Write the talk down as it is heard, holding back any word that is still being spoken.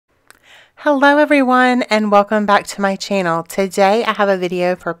Hello everyone and welcome back to my channel. Today I have a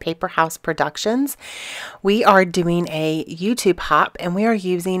video for Paper House Productions. We are doing a YouTube hop and we are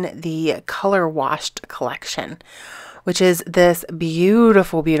using the Color Washed collection, which is this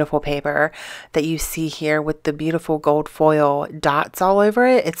beautiful paper that you see here with the beautiful gold foil dots all over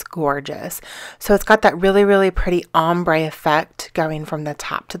it. It's gorgeous. So it's got that really pretty ombre effect going from the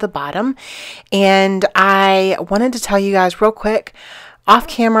top to the bottom. And I wanted to tell you guys real quick, off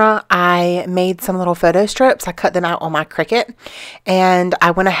camera, I made some little photo strips. I cut them out on my Cricut and I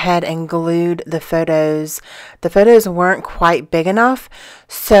went ahead and glued the photos. The photos weren't quite big enough,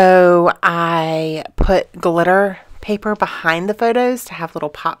 so I put glitter paper behind the photos to have little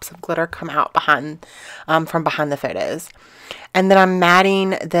pops of glitter come out behind from behind the photos. And then I'm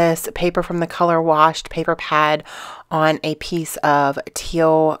matting this paper from the Color Washed paper pad on a piece of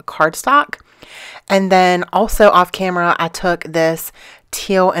teal cardstock. And then also off camera, I took this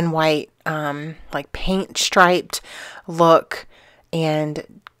teal and white like paint striped look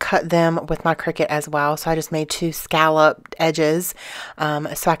and cut them with my Cricut as well. So I just made two scalloped edges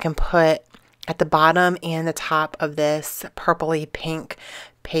so I can put at the bottom and the top of this purpley pink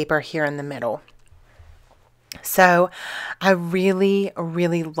paper here in the middle. So I really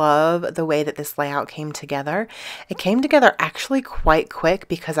love the way that this layout came together. It came together actually quite quick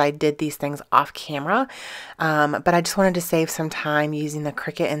because I did these things off camera, but I just wanted to save some time using the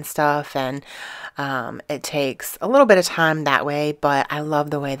Cricut and stuff, and it takes a little bit of time that way, but I love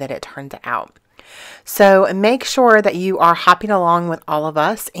the way that it turns out. So make sure that you are hopping along with all of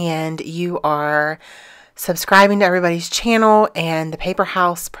us and you are subscribing to everybody's channel and the Paper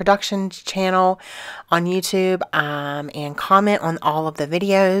House Productions channel on YouTube, and comment on all of the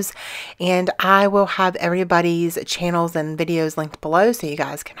videos, and I will have everybody's channels and videos linked below so you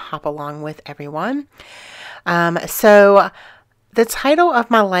guys can hop along with everyone. So the title of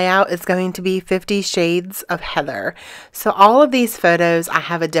my layout is going to be 50 Shades of Heather. So all of these photos I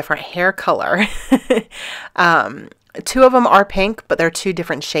have a different hair color. Two of them are pink, but they're two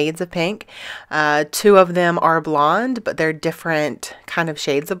different shades of pink. Two of them are blonde, but they're different kind of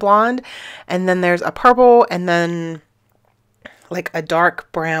shades of blonde. And then there's a purple and then like a dark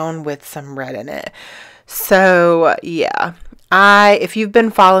brown with some red in it. So yeah, if you've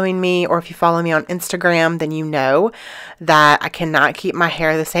been following me or if you follow me on Instagram, then you know that I cannot keep my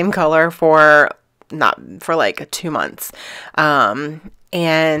hair the same color for like 2 months.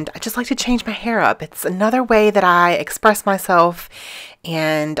 And I just like to change my hair up. It's another way that I express myself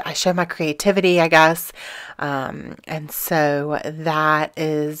and I show my creativity, I guess. And so that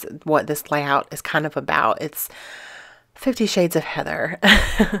is what this layout is kind of about. It's 50 Shades of Heather.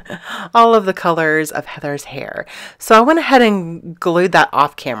 All of the colors of Heather's hair. So I went ahead and glued that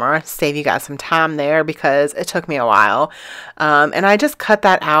off camera to save you guys some time there because it took me a while. And I just cut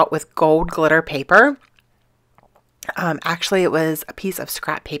that out with gold glitter paper. Actually, it was a piece of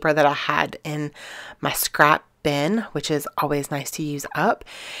scrap paper that I had in my scrap bin, which is always nice to use up.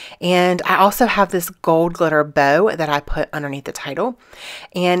 And I also have this gold glitter bow that I put underneath the title.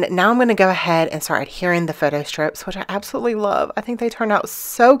 And now I'm going to go ahead and start adhering the photo strips, which I absolutely love. I think they turned out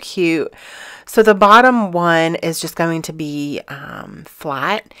so cute. So the bottom one is just going to be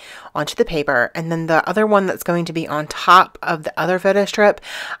flat onto the paper, and then the other one that's going to be on top of the other photo strip,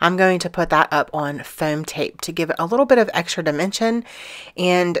 I'm going to put that up on foam tape to give it a little bit of extra dimension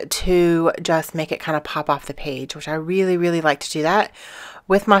and to just make it kind of pop off the page, which I really like to do that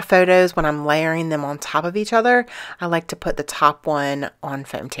with my photos. When I'm layering them on top of each other, I like to put the top one on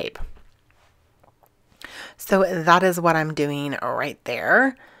foam tape. So that is what I'm doing right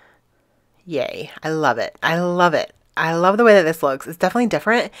there. Yay, I love it. I love it. I love the way that this looks. It's definitely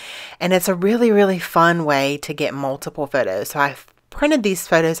different, and it's a really fun way to get multiple photos. So I've printed these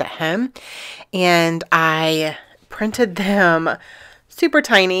photos at home, and I printed them super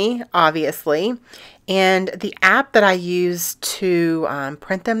tiny, obviously, and the app that I use to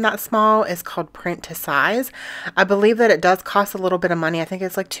print them that small is called Print to Size. I believe that it does cost a little bit of money. I think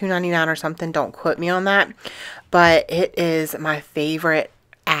it's like $2.99 or something. Don't quote me on that, but it is my favorite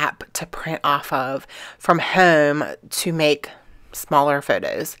app to print off of from home to make smaller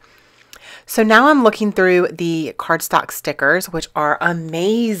photos. So now I'm looking through the cardstock stickers, which are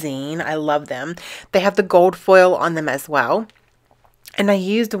amazing. I love them. They have the gold foil on them as well. And I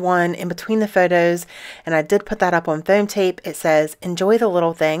used one in between the photos, and I did put that up on foam tape. It says, "Enjoy the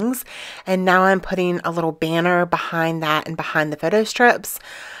little things." And now I'm putting a little banner behind that and behind the photo strips.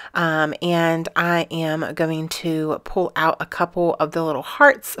 And I am going to pull out a couple of the little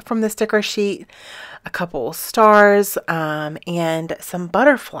hearts from the sticker sheet, a couple stars, and some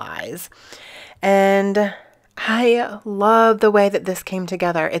butterflies. And I love the way that this came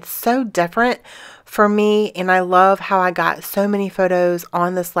together. It's so different for me, and I love how I got so many photos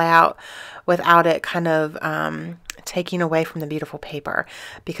on this layout without it kind of taking away from the beautiful paper,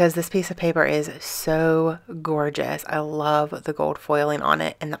 because this piece of paper is so gorgeous. I love the gold foiling on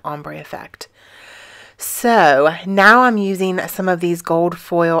it and the ombre effect. So now I'm using some of these gold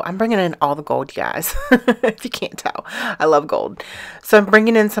foil. I'm bringing in all the gold, you guys, if you can't tell. I love gold. So I'm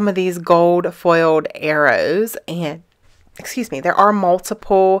bringing in some of these gold foiled arrows, and excuse me, there are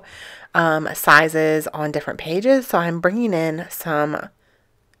multiple sizes on different pages. So I'm bringing in some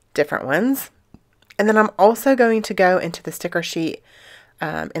different ones. And then I'm also going to go into the sticker sheet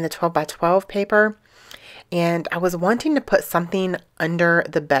in the 12 by 12 paper. And I was wanting to put something under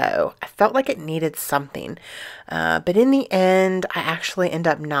the bow. I felt like it needed something. But in the end, I actually end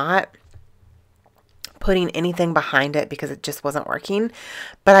up not putting anything behind it because it just wasn't working.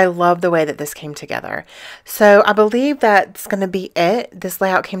 But I love the way that this came together. So I believe that's going to be it. This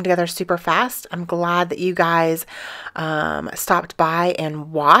layout came together super fast. I'm glad that you guys stopped by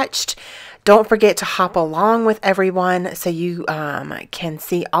and watched. Don't forget to hop along with everyone so you can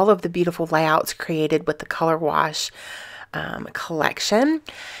see all of the beautiful layouts created with the Color Wash collection.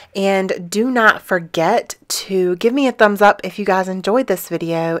 And do not forget to give me a thumbs up if you guys enjoyed this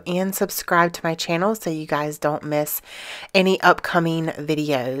video, and subscribe to my channel so you guys don't miss any upcoming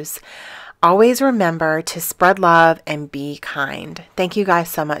videos. Always remember to spread love and be kind. Thank you guys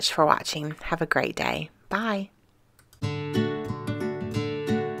so much for watching. Have a great day. Bye.